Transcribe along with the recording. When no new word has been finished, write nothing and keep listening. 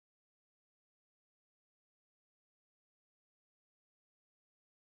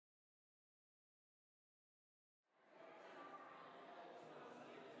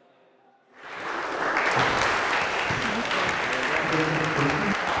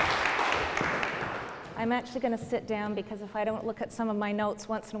I'm actually going to sit down because if I don't look at some of my notes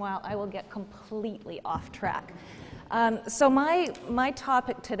once in a while, I will get completely off track. So my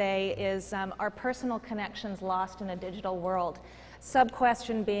topic today is are personal connections lost in a digital world?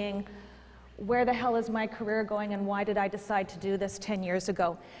 Sub-question being, where the hell is my career going and why did I decide to do this 10 years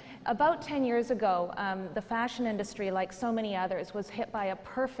ago? About 10 years ago, the fashion industry, like so many others, was hit by a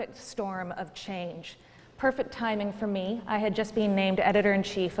perfect storm of change. Perfect timing for me. I had just been named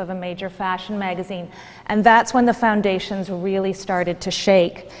editor-in-chief of a major fashion magazine, and that's when the foundations really started to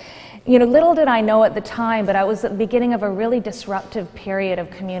shake. You know, little did I know at the time, but I was at the beginning of a really disruptive period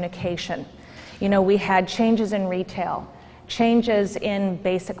of communication. You know, we had changes in retail, changes in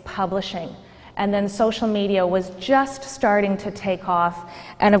basic publishing, and then social media was just starting to take off,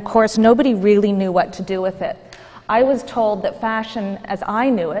 and of course nobody really knew what to do with it. I was told that fashion, as I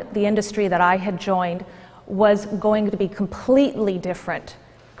knew it, the industry that I had joined, was going to be completely different,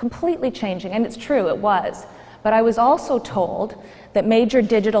 completely changing, and it's true, it was. But I was also told that major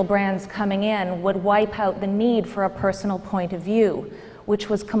digital brands coming in would wipe out the need for a personal point of view, which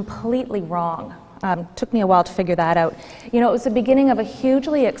was completely wrong. Took me a while to figure that out. You know, it was the beginning of a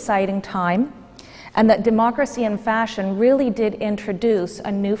hugely exciting time, and that democracy in fashion really did introduce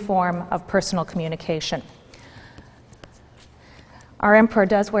a new form of personal communication. Our emperor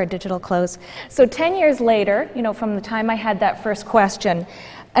does wear digital clothes. So 10 years later, you know, from the time I had that first question,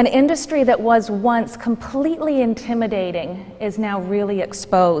 an industry that was once completely intimidating is now really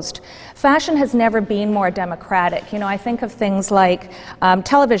exposed. Fashion has never been more democratic. You know, I think of things like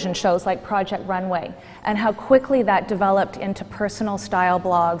television shows like Project Runway and how quickly that developed into personal style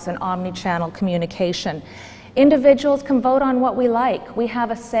blogs and omni-channel communication. Individuals can vote on what we like. We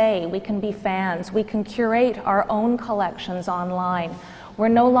have a say. We can be fans. We can curate our own collections online. We're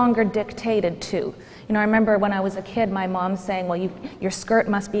no longer dictated to. You know, I remember when I was a kid, my mom saying, well, your skirt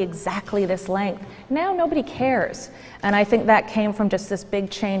must be exactly this length. Now nobody cares. And I think that came from just this big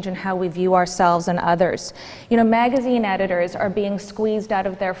change in how we view ourselves and others. You know, magazine editors are being squeezed out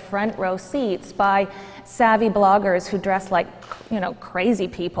of their front row seats by savvy bloggers who dress like, you know, crazy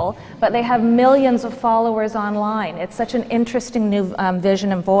people, but they have millions of followers online. It's such an interesting new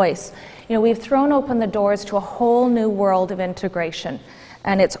vision and voice. You know, we've thrown open the doors to a whole new world of integration,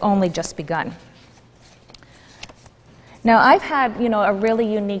 and it's only just begun. Now, I've had, you know, a really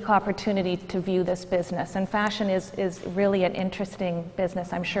unique opportunity to view this business, and fashion is really an interesting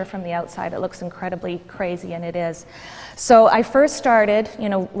business. I'm sure from the outside it looks incredibly crazy, and it is. So I first started, you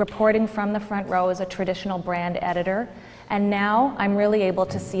know, reporting from the front row as a traditional brand editor, and now I'm really able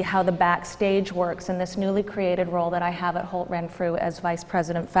to see how the backstage works in this newly created role that I have at Holt Renfrew as Vice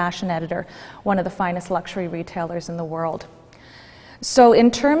President Fashion Editor, one of the finest luxury retailers in the world. So in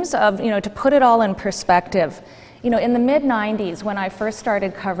terms of, you know, to put it all in perspective, you know, in the mid-90s, when I first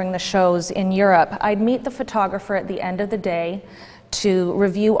started covering the shows in Europe, I'd meet the photographer at the end of the day to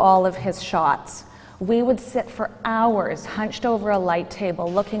review all of his shots. We would sit for hours hunched over a light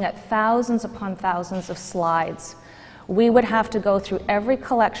table looking at thousands upon thousands of slides. We would have to go through every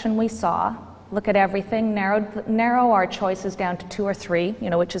collection we saw, look at everything, narrow our choices down to 2 or 3, you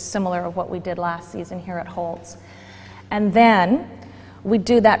know, which is similar to what we did last season here at Holt's. And then we'd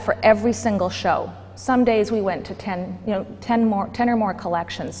do that for every single show. Some days we went to 10 or more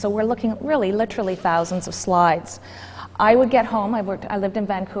collections, so we're looking at really, literally thousands of slides. I would get home, I lived in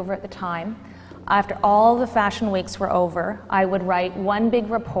Vancouver at the time. After all the fashion weeks were over, I would write one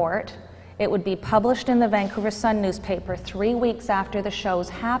big report. It would be published in the Vancouver Sun newspaper 3 weeks after the shows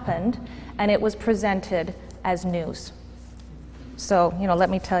happened, and it was presented as news. So, you know,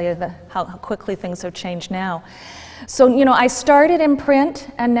 let me tell you how quickly things have changed now. So, you know, I started in print,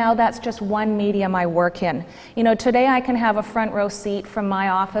 and now that's just one medium I work in. You know, today I can have a front row seat from my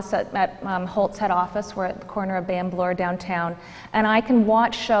office at Holt's head office. We're at the corner of Bay and Bloor downtown, and I can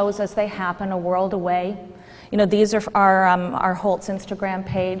watch shows as they happen a world away. You know, these are our Holt's Instagram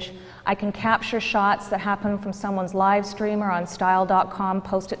page. I can capture shots that happen from someone's live stream or on style.com,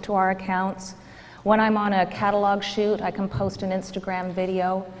 post it to our accounts. When I'm on a catalog shoot, I can post an Instagram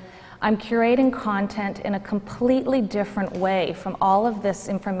video. I'm curating content in a completely different way from all of this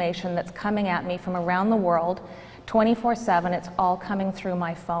information that's coming at me from around the world, 24/7, it's all coming through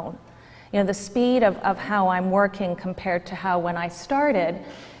my phone. You know, the speed of how I'm working compared to how when I started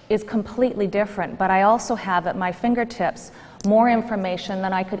is completely different, but I also have at my fingertips more information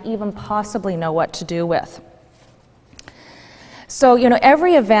than I could even possibly know what to do with. So, you know,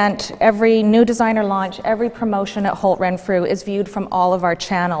 every event, every new designer launch, every promotion at Holt Renfrew is viewed from all of our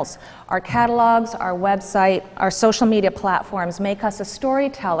channels. Our catalogs, our website, our social media platforms make us a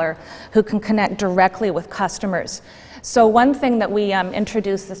storyteller who can connect directly with customers. So one thing that we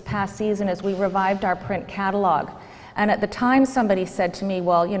introduced this past season is we revived our print catalog. And at the time somebody said to me,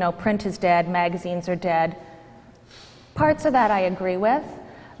 well, you know, print is dead, magazines are dead. Parts of that I agree with,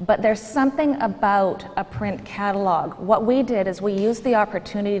 but there's something about a print catalog. What we did is we used the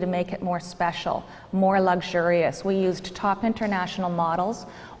opportunity to make it more special, more luxurious. We used top international models,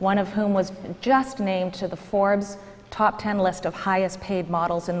 one of whom was just named to the Forbes top 10 list of highest paid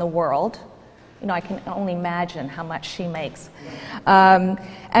models in the world. You know, I can only imagine how much she makes.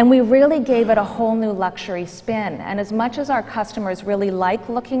 And we really gave it a whole new luxury spin. And as much as our customers really like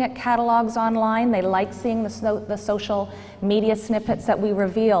looking at catalogs online, they like seeing the social media snippets that we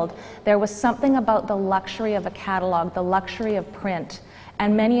revealed, there was something about the luxury of a catalog, the luxury of print.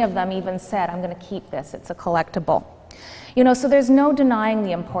 And many of them even said, I'm going to keep this, it's a collectible. You know, so there's no denying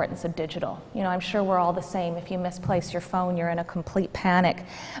the importance of digital. You know, I'm sure we're all the same. If you misplace your phone, you're in a complete panic.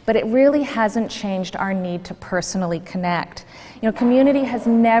 But it really hasn't changed our need to personally connect. You know, community has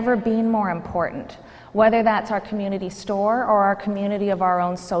never been more important, whether that's our community store or our community of our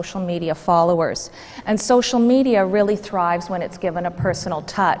own social media followers. And social media really thrives when it's given a personal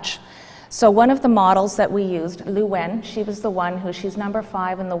touch. So one of the models that we used, Lu Wen, she was the one who, she's number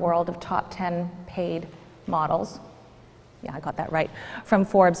 5 in the world of top 10 paid models. Yeah, I got that right, from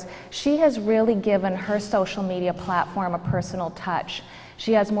Forbes. She has really given her social media platform a personal touch.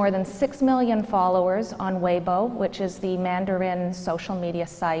 She has more than 6 million followers on Weibo, which is the Mandarin social media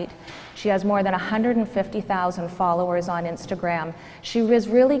site. She has more than 150,000 followers on Instagram. She has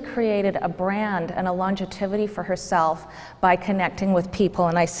really created a brand and a longevity for herself by connecting with people,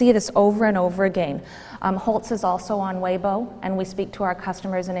 and I see this over and over again. Holt's is also on Weibo, and we speak to our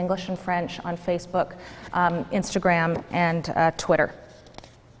customers in English and French on Facebook, Instagram, and Twitter.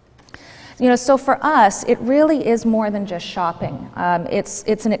 You know, so for us, it really is more than just shopping.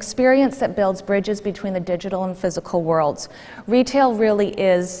 It's an experience that builds bridges between the digital and physical worlds. Retail really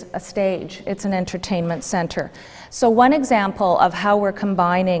is a stage. It's an entertainment center. So one example of how we're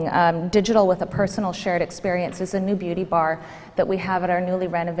combining digital with a personal shared experience is a new beauty bar that we have at our newly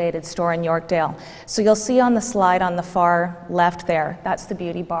renovated store in Yorkdale. So you'll see on the slide on the far left there, that's the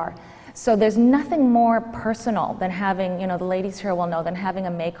beauty bar. So there's nothing more personal than having, you know, the ladies here will know, than having a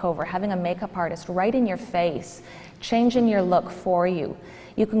makeover, having a makeup artist right in your face, changing your look for you.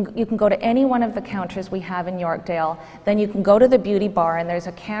 You can go to any one of the counters we have in Yorkdale, then you can go to the beauty bar and there's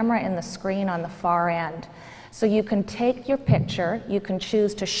a camera in the screen on the far end. So you can take your picture, you can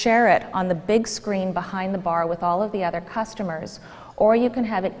choose to share it on the big screen behind the bar with all of the other customers, or you can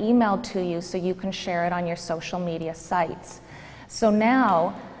have it emailed to you so you can share it on your social media sites. So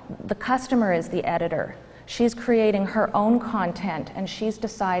now, the customer is the editor. She's creating her own content and she's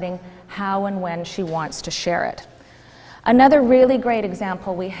deciding how and when she wants to share it. Another really great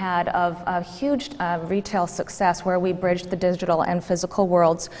example we had of a huge retail success where we bridged the digital and physical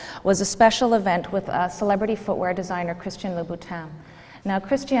worlds was a special event with celebrity footwear designer Christian Louboutin. Now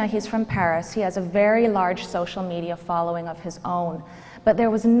Christian, he's from Paris. He has a very large social media following of his own. But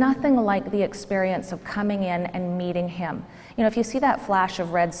there was nothing like the experience of coming in and meeting him. You know, if you see that flash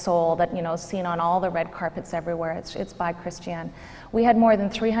of red soul that, you know, is seen on all the red carpets everywhere, it's by Christian. We had more than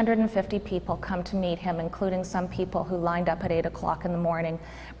 350 people come to meet him, including some people who lined up at 8 o'clock in the morning,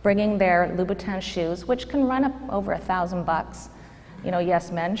 bringing their Louboutin shoes, which can run up over $1,000. You know, yes,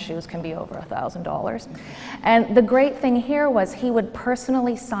 men's shoes can be over $1,000. And the great thing here was he would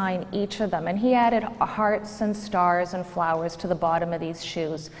personally sign each of them, and he added hearts and stars and flowers to the bottom of these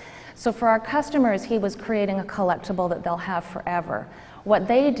shoes. So for our customers, he was creating a collectible that they'll have forever. What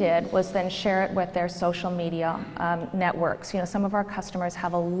they did was then share it with their social media networks. You know, some of our customers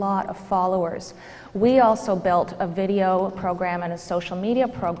have a lot of followers. We also built a video program and a social media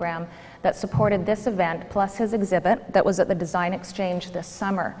program that supported this event, plus his exhibit that was at the Design Exchange this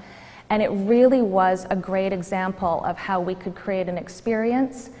summer. And it really was a great example of how we could create an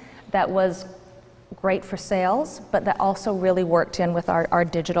experience that was great for sales, but that also really worked in with our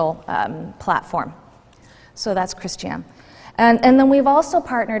digital platform. So that's Christian. And then we've also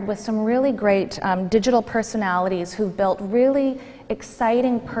partnered with some really great digital personalities who've built really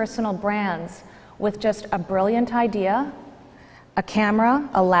exciting personal brands with just a brilliant idea, a camera,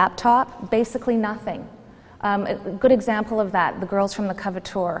 a laptop, basically nothing. A good example of that, the girls from the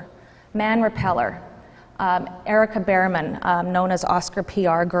Coveteur, Man Repeller, Erica Behrman, known as Oscar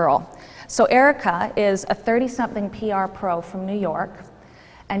PR Girl. So Erica is a 30-something PR pro from New York,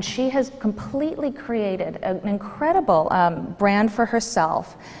 and she has completely created an incredible brand for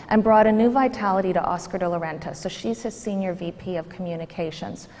herself and brought a new vitality to Oscar de la Renta. So she's his senior VP of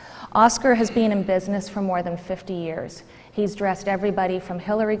communications. Oscar has been in business for more than 50 years. He's dressed everybody from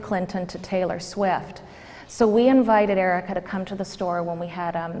Hillary Clinton to Taylor Swift. So we invited Erica to come to the store when we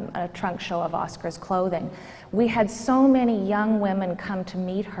had a trunk show of Oscar's clothing. We had so many young women come to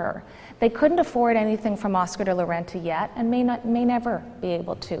meet her. They couldn't afford anything from Oscar de la Renta yet, and may never be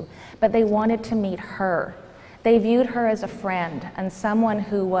able to, but they wanted to meet her. They viewed her as a friend and someone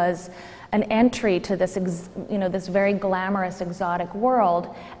who was an entry to this, this very glamorous, exotic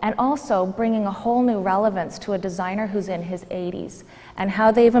world, and also bringing a whole new relevance to a designer who's in his 80s, and how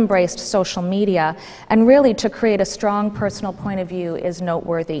they've embraced social media, and really to create a strong personal point of view is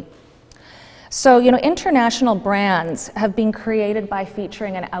noteworthy. So, international brands have been created by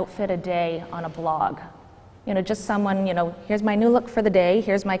featuring an outfit a day on a blog. Just someone, here's my new look for the day,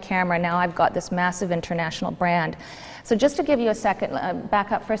 here's my camera, now I've got this massive international brand. So just to give you a second,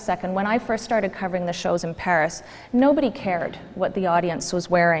 back up for a second, when I first started covering the shows in Paris, nobody cared what the audience was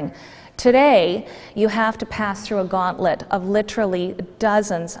wearing. Today, you have to pass through a gauntlet of literally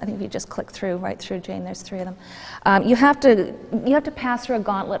dozens. I think if you just click through, right through, Jane, there's 3 of them. You have to pass through a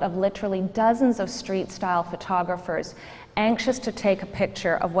gauntlet of literally dozens of street-style photographers anxious to take a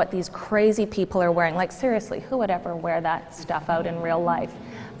picture of what these crazy people are wearing. Like, seriously, who would ever wear that stuff out in real life?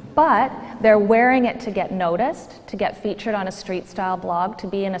 But they're wearing it to get noticed, to get featured on a street-style blog, to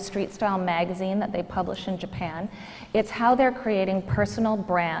be in a street-style magazine that they publish in Japan. It's how they're creating personal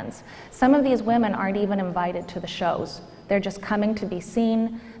brands. Some of these women aren't even invited to the shows. They're just coming to be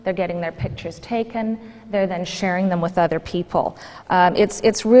seen, they're getting their pictures taken, they're then sharing them with other people.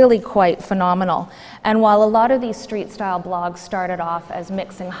 It's really quite phenomenal. And while a lot of these street-style blogs started off as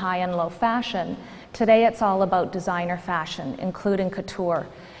mixing high and low fashion, today it's all about designer fashion, including couture.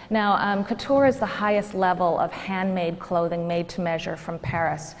 Now, couture is the highest level of handmade clothing made to measure from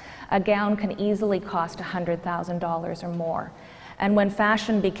Paris. A gown can easily cost $100,000 or more. And when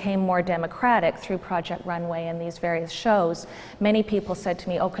fashion became more democratic through Project Runway and these various shows, many people said to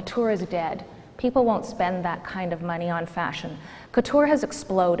me, oh, couture is dead. People won't spend that kind of money on fashion. Couture has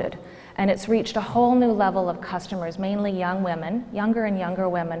exploded, and it's reached a whole new level of customers, mainly young women, younger and younger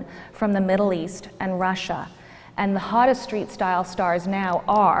women from the Middle East and Russia. And the hottest street style stars now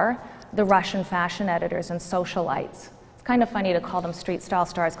are the Russian fashion editors and socialites. It's kind of funny to call them street style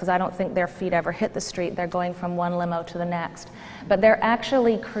stars because I don't think their feet ever hit the street. They're going from one limo to the next. But they're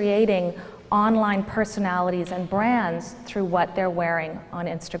actually creating online personalities and brands through what they're wearing on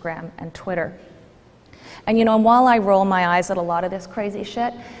Instagram and Twitter. And and while I roll my eyes at a lot of this crazy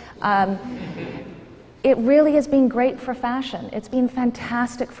shit, it really has been great for fashion. It's been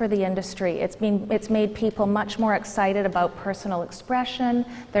fantastic for the industry. It's made people much more excited about personal expression.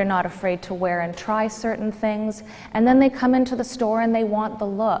 They're not afraid to wear and try certain things. And then they come into the store and they want the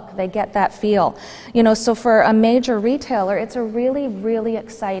look. They get that feel. So for a major retailer, it's a really, really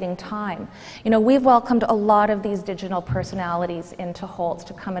exciting time. We've welcomed a lot of these digital personalities into Holt's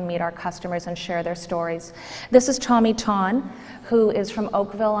to come and meet our customers and share their stories. This is Tommy Tant, who is from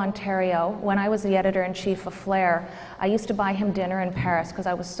Oakville, Ontario. When I was the editor-in-chief of Flair, I used to buy him dinner in Paris because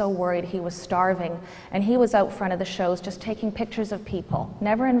I was so worried he was starving. And he was out front of the shows just taking pictures of people,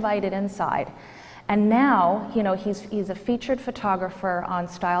 never invited inside. And now, he's a featured photographer on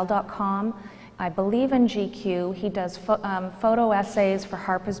Style.com, I believe in GQ. He does photo essays for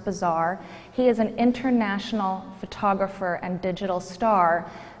Harper's Bazaar. He is an international photographer and digital star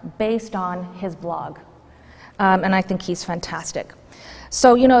based on his blog. And I think he's fantastic.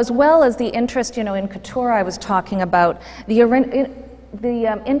 So, as well as the interest, in couture I was talking about, the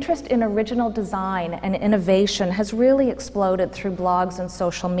interest in original design and innovation has really exploded through blogs and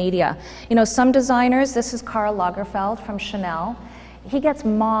social media. Some designers, this is Karl Lagerfeld from Chanel, he gets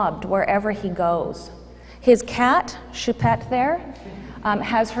mobbed wherever he goes. His cat, Choupette there,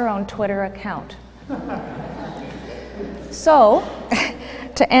 has her own Twitter account. So,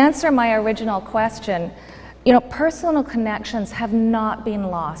 to answer my original question, personal connections have not been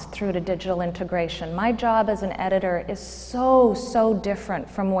lost through to digital integration. My job as an editor is so different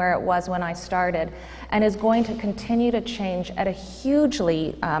from where it was when I started and is going to continue to change at a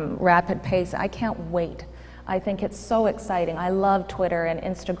hugely rapid pace. I can't wait. I think it's so exciting. I love Twitter and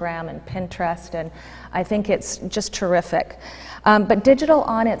Instagram and Pinterest, and I think it's just terrific. But digital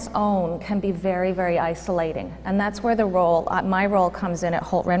on its own can be very, very isolating, and that's where my role comes in at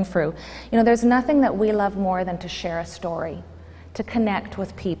Holt Renfrew. There's nothing that we love more than to share a story, to connect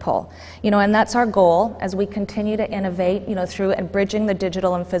with people, and that's our goal as we continue to innovate, through and bridging the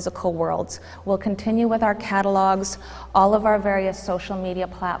digital and physical worlds. We'll continue with our catalogs, all of our various social media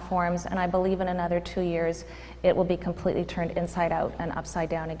platforms, and I believe in another 2 years it will be completely turned inside out and upside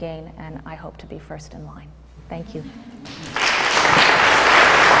down again, and I hope to be first in line. Thank you.